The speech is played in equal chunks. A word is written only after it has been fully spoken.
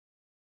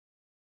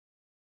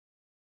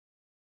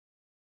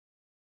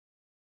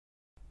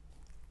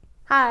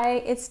Hi,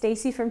 it's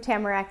Stacy from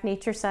Tamarack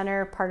Nature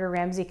Center, part of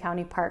Ramsey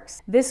County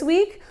Parks. This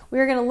week, we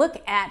are going to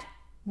look at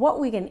what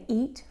we can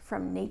eat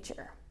from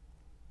nature.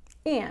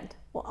 And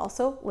we'll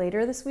also,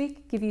 later this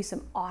week, give you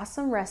some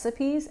awesome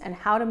recipes and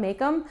how to make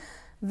them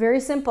very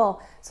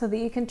simple so that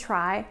you can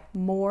try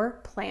more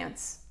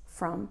plants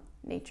from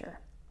nature.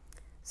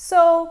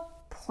 So,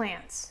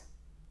 plants.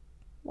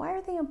 Why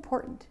are they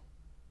important?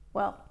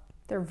 Well,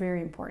 they're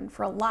very important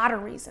for a lot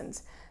of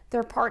reasons.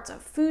 They're parts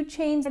of food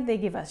chains. They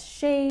give us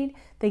shade.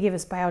 They give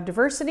us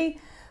biodiversity.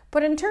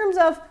 But in terms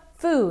of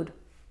food,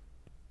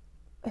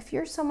 if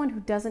you're someone who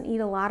doesn't eat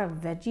a lot of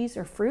veggies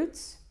or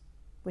fruits,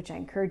 which I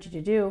encourage you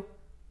to do,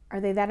 are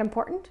they that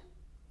important?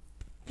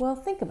 Well,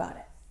 think about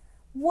it.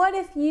 What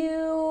if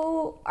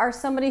you are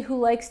somebody who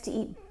likes to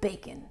eat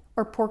bacon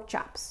or pork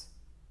chops?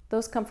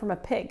 Those come from a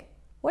pig.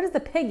 What does the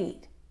pig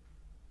eat?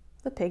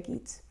 The pig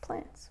eats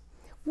plants.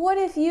 What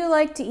if you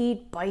like to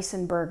eat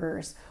bison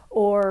burgers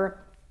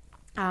or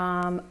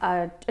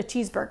a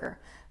cheeseburger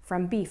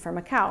from beef from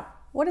a cow?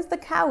 What does the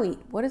cow eat?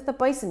 What does the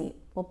bison eat?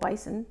 Well,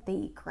 bison, they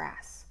eat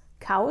grass.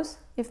 Cows,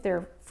 if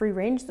they're free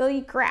range, they'll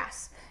eat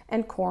grass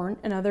and corn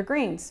and other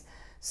grains.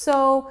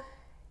 So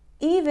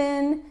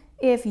even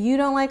if you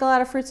don't like a lot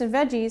of fruits and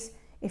veggies,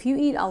 if you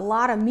eat a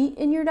lot of meat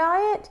in your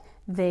diet,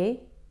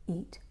 they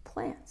eat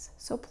plants.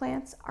 So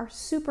plants are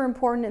super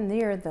important, and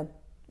they are the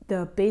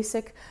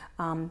basic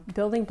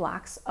building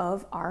blocks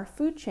of our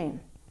food chain.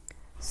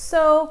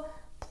 So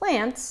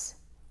plants,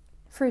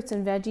 fruits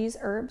and veggies,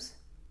 herbs,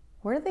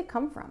 where do they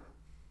come from?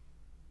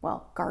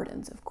 Well,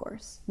 gardens, of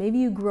course. Maybe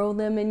you grow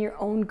them in your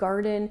own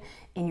garden,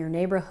 in your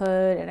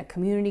neighborhood, in a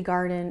community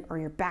garden, or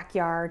your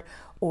backyard,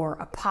 or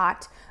a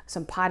pot,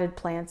 some potted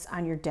plants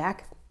on your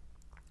deck.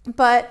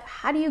 But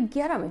how do you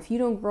get them if you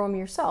don't grow them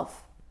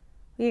yourself?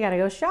 You gotta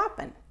go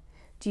shopping.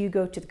 Do you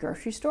go to the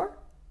grocery store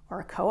or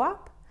a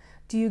co-op?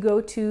 Do you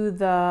go to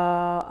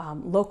the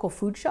local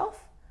food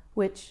shelf?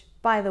 Which,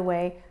 by the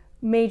way,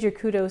 major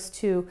kudos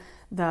to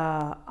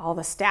all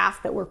the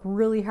staff that work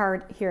really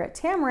hard here at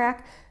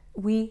Tamarack.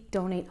 We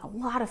donate a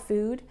lot of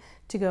food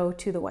to go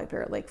to the White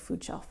Bear Lake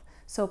food shelf.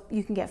 So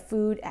you can get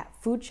food at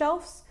food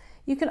shelves.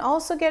 You can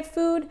also get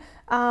food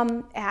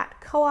at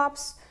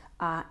co-ops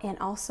and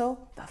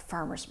also the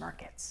farmers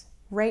markets.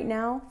 Right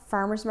now,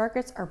 farmers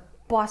markets are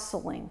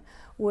bustling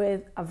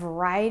with a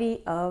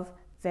variety of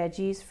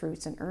veggies,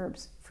 fruits, and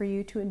herbs for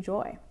you to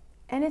enjoy.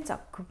 And it's a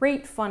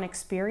great fun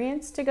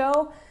experience to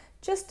go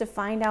just to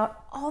find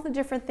out all the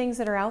different things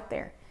that are out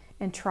there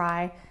and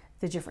try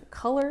the different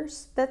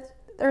colors that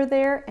are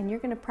there, and you're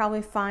going to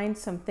probably find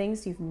some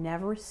things you've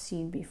never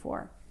seen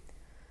before.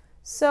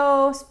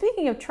 So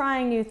speaking of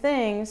trying new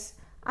things,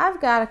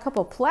 I've got a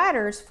couple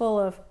platters full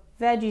of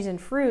veggies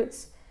and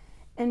fruits,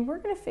 and we're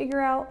going to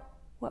figure out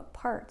what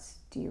parts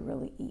do you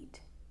really eat.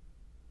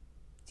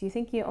 Do you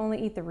think you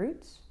only eat the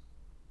roots,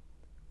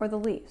 or the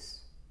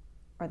leaves,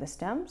 or the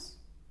stems,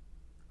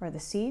 or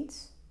the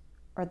seeds,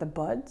 or the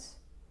buds?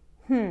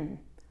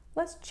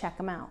 Let's check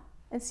them out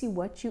and see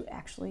what you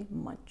actually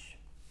munch.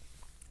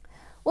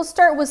 We'll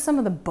start with some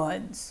of the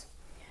buds.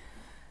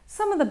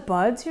 Some of the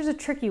buds, here's a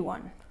tricky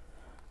one.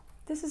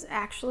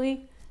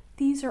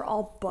 These are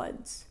all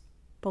buds,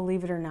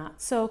 believe it or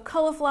not. So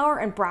cauliflower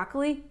and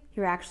broccoli,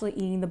 you're actually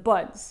eating the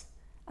buds.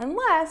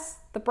 Unless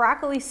the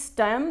broccoli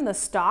stem, the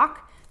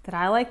stalk that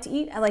I like to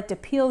eat, I like to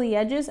peel the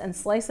edges and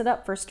slice it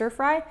up for stir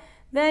fry,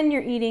 then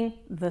you're eating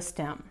the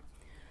stem.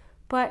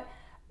 But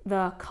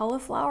the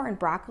cauliflower and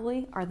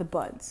broccoli are the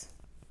buds.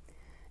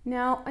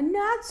 Now, a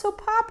not so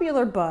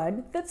popular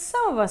bud that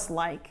some of us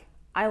like,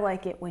 I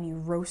like it when you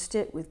roast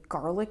it with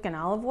garlic and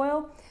olive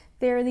oil.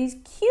 They're these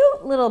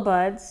cute little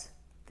buds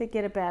that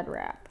get a bad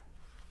rap.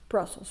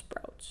 Brussels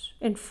sprouts.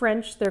 In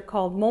French, they're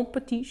called mon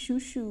petit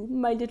chouchou,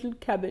 my little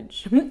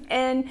cabbage.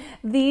 And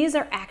these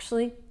are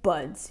actually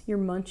buds. You're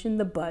munching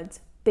the buds,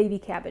 baby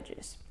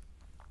cabbages.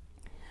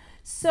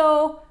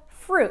 So,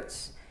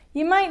 fruits.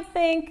 You might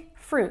think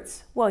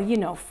fruits. Well, you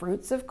know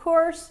fruits, of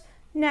course.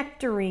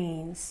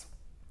 Nectarines,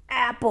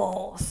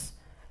 apples,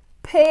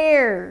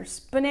 pears,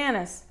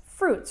 bananas,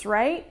 fruits,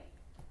 right?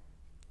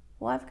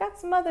 Well, I've got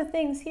some other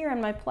things here on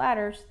my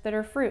platters that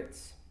are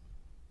fruits.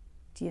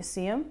 Do you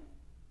see them?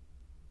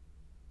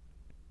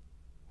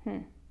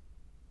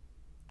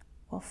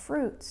 Well,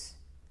 fruits,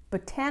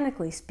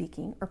 botanically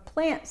speaking, or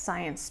plant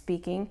science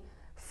speaking,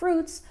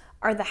 fruits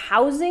are the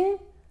housing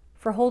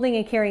for holding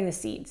and carrying the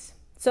seeds.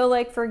 So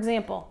like, for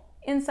example,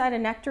 inside a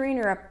nectarine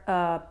or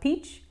a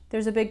peach,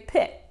 there's a big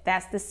pit.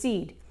 That's the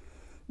seed.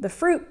 The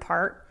fruit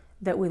part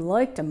that we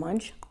like to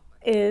munch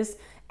is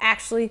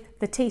actually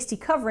the tasty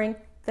covering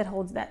that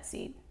holds that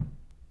seed.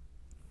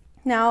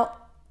 Now,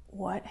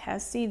 what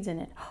has seeds in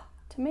it?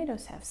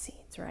 Tomatoes have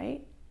seeds,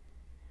 right?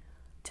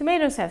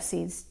 Tomatoes have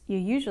seeds. You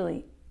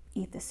usually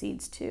eat the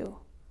seeds too.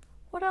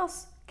 What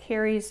else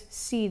carries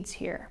seeds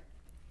here?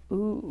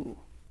 Ooh,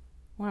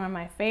 one of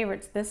my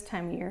favorites this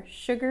time of year,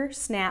 sugar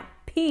snap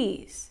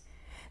peas.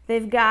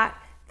 They've got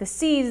the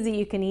seeds that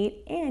you can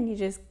eat, and you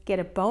just get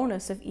a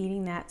bonus of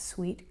eating that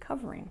sweet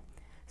covering.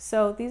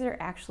 So these are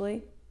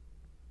actually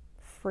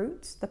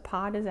fruits. The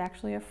pod is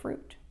actually a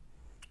fruit.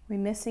 we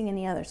missing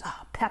any others?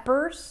 Oh,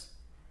 peppers.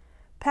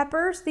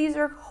 Peppers, these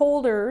are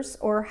holders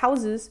or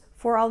houses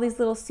for all these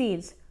little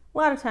seeds. A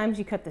lot of times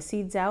you cut the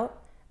seeds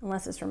out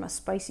unless it's from a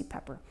spicy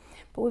pepper.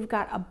 But we've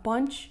got a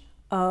bunch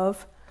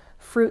of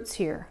fruits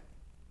here.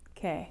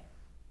 Okay,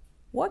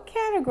 what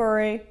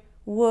category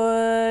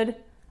would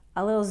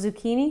a little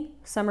zucchini,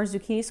 summer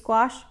zucchini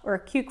squash, or a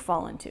cuke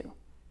fall into?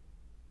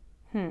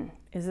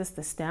 Is this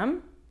the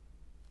stem?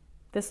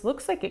 This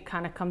looks like it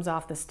kind of comes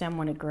off the stem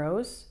when it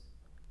grows,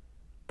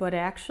 but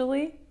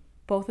actually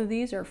both of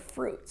these are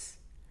fruits.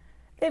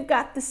 They've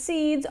got the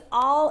seeds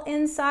all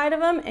inside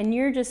of them, and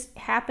you're just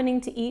happening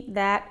to eat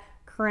that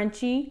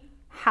crunchy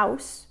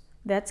house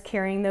that's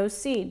carrying those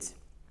seeds.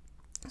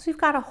 So you've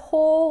got a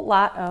whole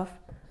lot of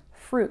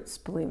fruits,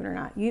 believe it or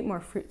not. You eat more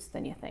fruits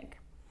than you think.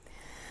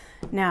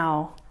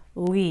 Now,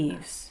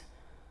 leaves.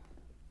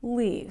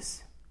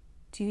 Leaves.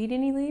 Do you eat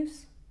any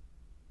leaves?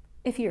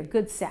 If you're a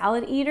good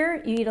salad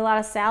eater, you eat a lot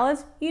of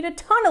salads, you eat a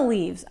ton of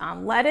leaves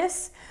on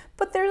lettuce,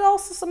 but there's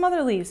also some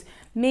other leaves.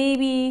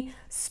 Maybe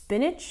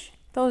spinach.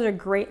 Those are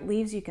great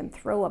leaves. You can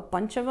throw a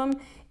bunch of them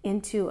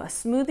into a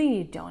smoothie.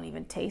 You don't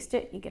even taste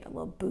it. You get a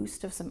little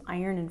boost of some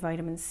iron and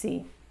vitamin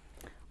C.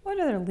 What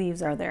other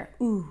leaves are there?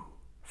 Ooh,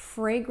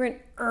 fragrant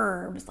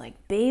herbs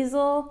like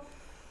basil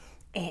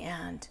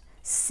and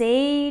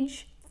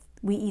sage.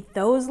 We eat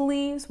those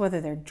leaves,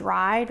 whether they're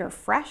dried or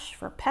fresh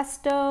for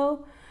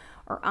pesto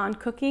or on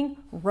cooking.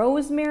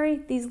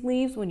 Rosemary, these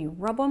leaves, when you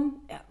rub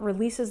them, it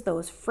releases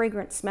those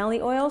fragrant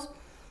smelly oils.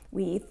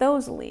 We eat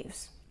those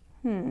leaves.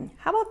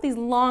 How about these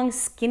long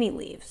skinny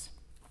leaves?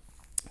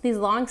 These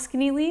long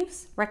skinny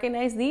leaves,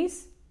 recognize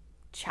these?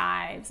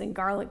 Chives and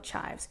garlic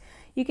chives.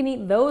 You can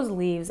eat those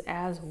leaves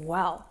as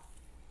well.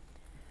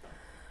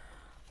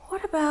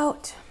 What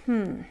about,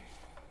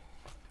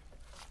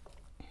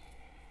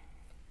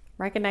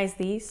 recognize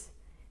these?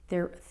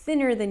 They're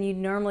thinner than you'd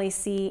normally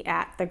see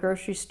at the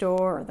grocery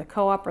store or the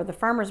co-op or the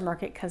farmer's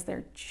market because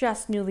they're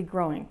just newly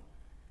growing.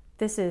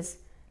 This is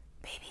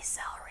baby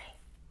celery.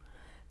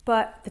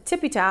 But the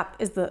tippy top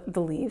is the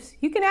leaves.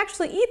 You can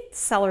actually eat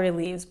celery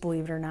leaves,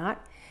 believe it or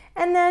not.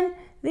 And then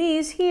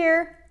these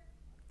here,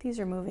 these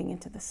are moving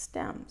into the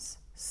stems.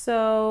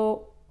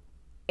 So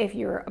if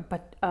you're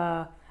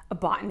a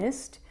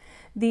botanist,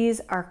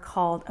 these are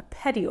called a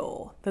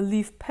petiole, the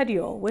leaf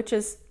petiole, which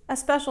is a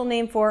special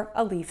name for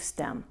a leaf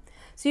stem.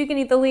 So you can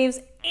eat the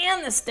leaves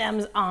and the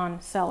stems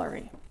on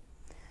celery.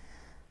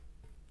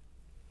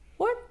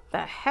 What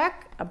the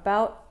heck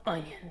about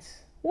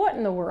onions? What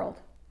in the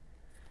world?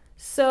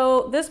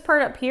 So this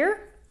part up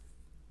here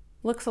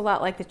looks a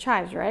lot like the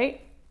chives,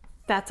 right?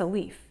 That's a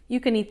leaf.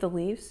 You can eat the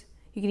leaves.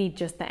 You can eat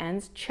just the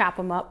ends, chop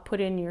them up, put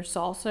in your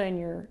salsa and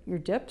your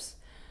dips.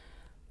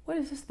 What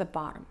is this at the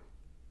bottom?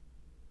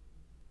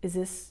 Is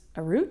this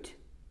a root?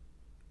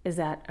 Is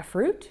that a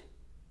fruit?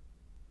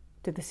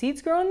 Did the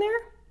seeds grow in there?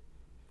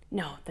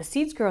 No, the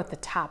seeds grow at the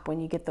top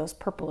when you get those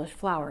purplish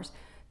flowers.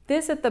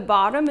 This at the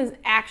bottom is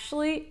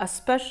actually a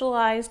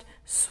specialized,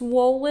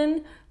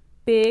 swollen,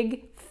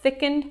 big,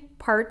 thickened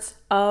parts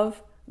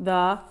of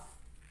the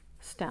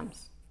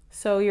stems.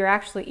 So you're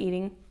actually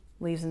eating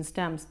leaves and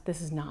stems.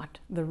 This is not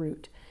the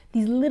root.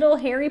 These little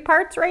hairy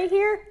parts right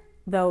here,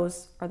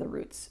 those are the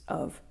roots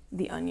of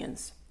the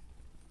onions.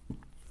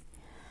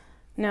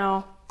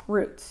 Now,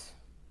 roots.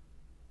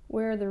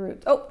 Where are the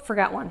roots? Oh,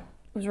 forgot one.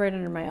 It was right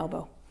under my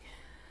elbow.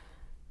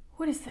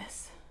 What is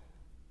this?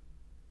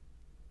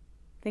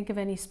 Think of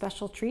any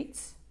special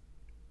treats?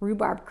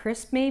 Rhubarb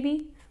crisp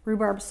maybe?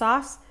 Rhubarb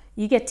sauce?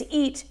 You get to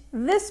eat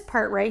this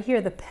part right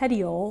here, the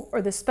petiole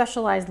or the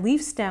specialized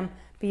leaf stem,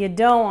 but you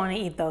don't want to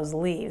eat those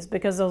leaves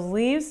because those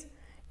leaves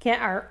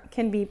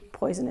can be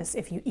poisonous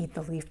if you eat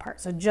the leaf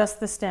part. So just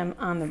the stem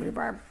on the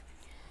rhubarb.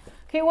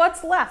 Okay,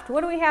 what's left?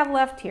 What do we have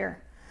left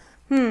here?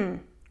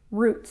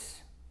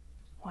 Roots.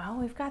 Well,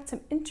 we've got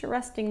some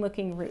interesting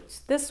looking roots.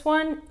 This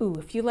one, ooh,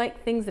 if you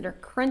like things that are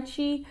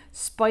crunchy,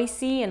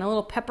 spicy, and a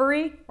little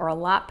peppery or a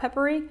lot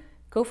peppery,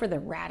 go for the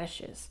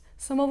radishes.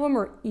 Some of them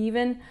are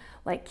even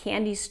like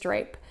candy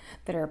stripe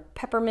that are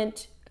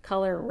peppermint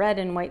color, red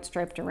and white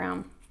striped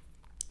around.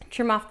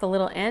 Trim off the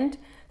little end,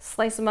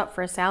 slice them up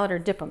for a salad or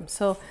dip them.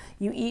 So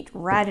you eat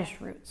radish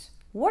roots.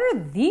 What are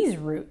these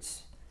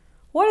roots?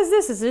 What is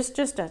this? Is this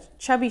just a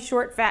chubby,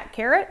 short, fat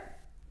carrot?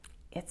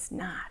 It's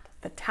not.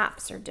 The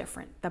tops are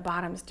different. The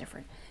bottom's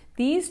different.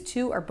 These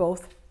two are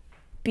both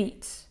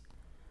beets.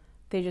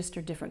 They just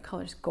are different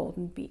colors,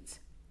 golden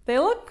beets. They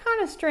look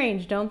kind of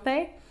strange, don't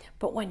they?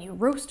 But when you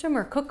roast them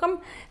or cook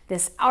them,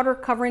 this outer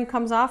covering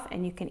comes off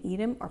and you can eat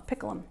them or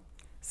pickle them.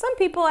 Some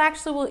people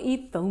actually will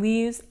eat the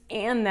leaves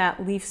and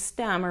that leaf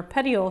stem or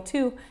petiole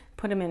too,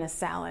 put them in a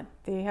salad.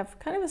 They have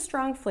kind of a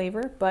strong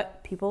flavor,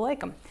 but people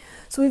like them.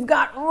 So we've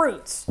got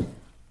roots.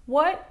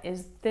 What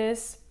is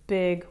this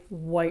big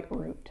white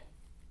root?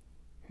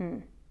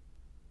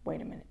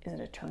 Wait a minute, is it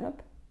a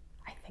turnip?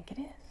 I think it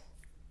is.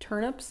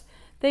 Turnips,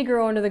 they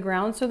grow under the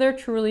ground, so they're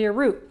truly a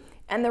root.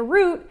 And the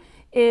root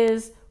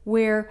is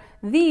where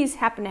these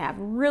happen to have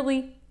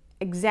really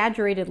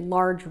exaggerated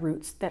large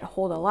roots that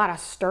hold a lot of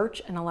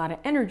starch and a lot of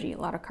energy, a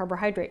lot of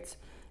carbohydrates.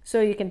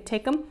 So you can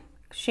take them.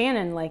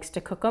 Shannon likes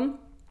to cook them,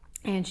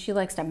 and she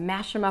likes to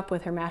mash them up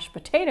with her mashed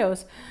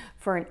potatoes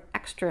for an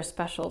extra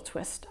special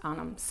twist on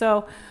them.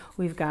 So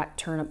we've got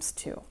turnips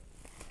too.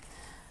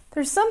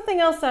 There's something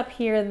else up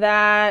here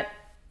that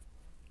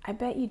I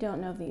bet you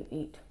don't know that you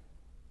eat.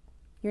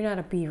 You're not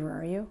a beaver,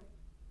 are you?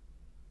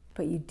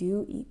 But you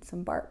do eat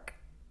some bark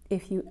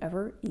if you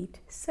ever eat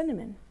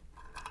cinnamon.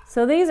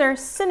 So these are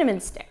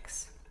cinnamon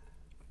sticks.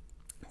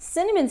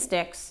 Cinnamon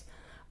sticks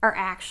are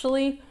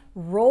actually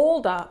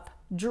rolled up,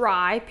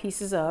 dry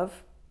pieces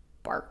of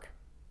bark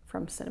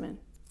from cinnamon.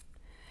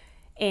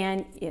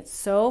 And it's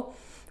so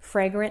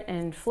fragrant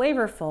and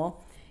flavorful,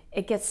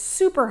 it gets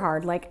super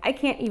hard. Like, I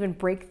can't even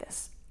break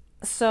this.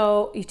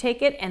 So you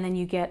take it and then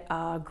you get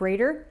a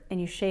grater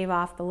and you shave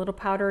off the little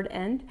powdered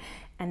end,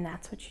 and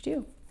that's what you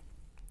do.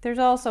 There's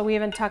also, we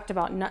haven't talked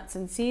about nuts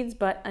and seeds,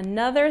 but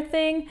another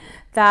thing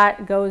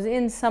that goes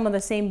in some of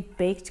the same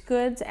baked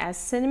goods as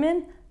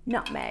cinnamon,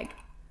 nutmeg.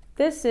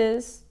 This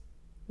is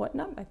what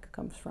nutmeg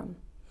comes from.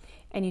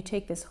 And you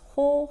take this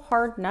whole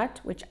hard nut,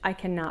 which I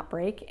cannot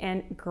break,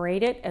 and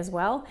grate it as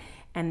well,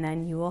 and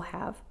then you will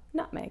have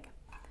nutmeg.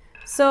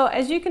 So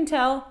as you can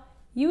tell,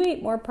 you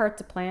eat more parts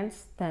of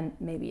plants than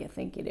maybe you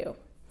think you do.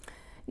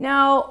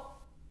 Now,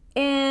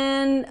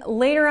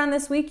 later on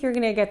this week, you're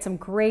gonna get some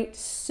great,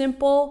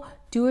 simple,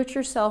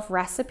 do-it-yourself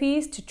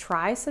recipes to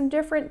try some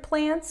different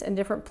plants and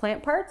different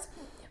plant parts,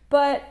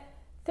 but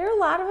there are a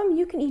lot of them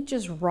you can eat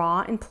just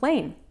raw and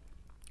plain.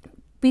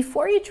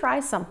 Before you try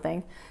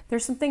something,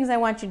 there's some things I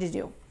want you to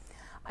do.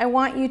 I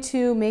want you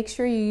to make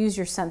sure you use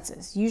your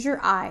senses. Use your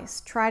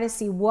eyes. Try to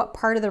see what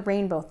part of the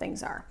rainbow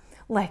things are.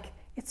 Like,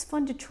 it's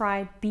fun to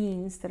try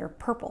beans that are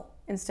purple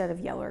instead of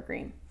yellow or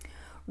green.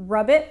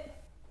 Rub it,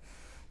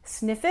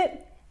 sniff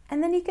it,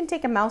 and then you can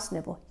take a mouse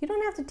nibble. You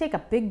don't have to take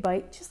a big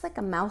bite, just like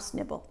a mouse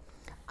nibble.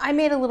 I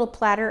made a little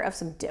platter of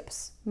some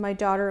dips. My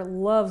daughter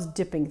loves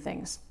dipping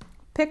things.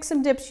 Pick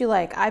some dips you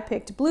like. I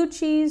picked blue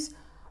cheese,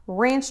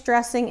 ranch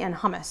dressing, and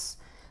hummus.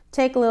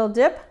 Take a little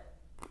dip,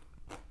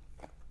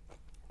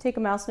 take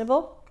a mouse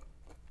nibble,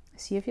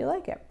 see if you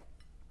like it.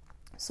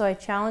 So I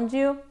challenge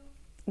you,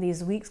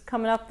 these weeks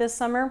coming up this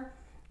summer,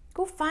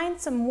 go find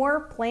some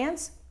more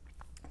plants,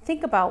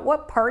 think about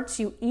what parts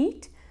you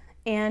eat,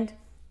 and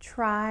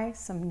try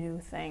some new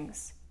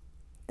things.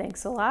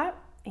 Thanks a lot,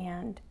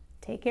 and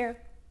take care.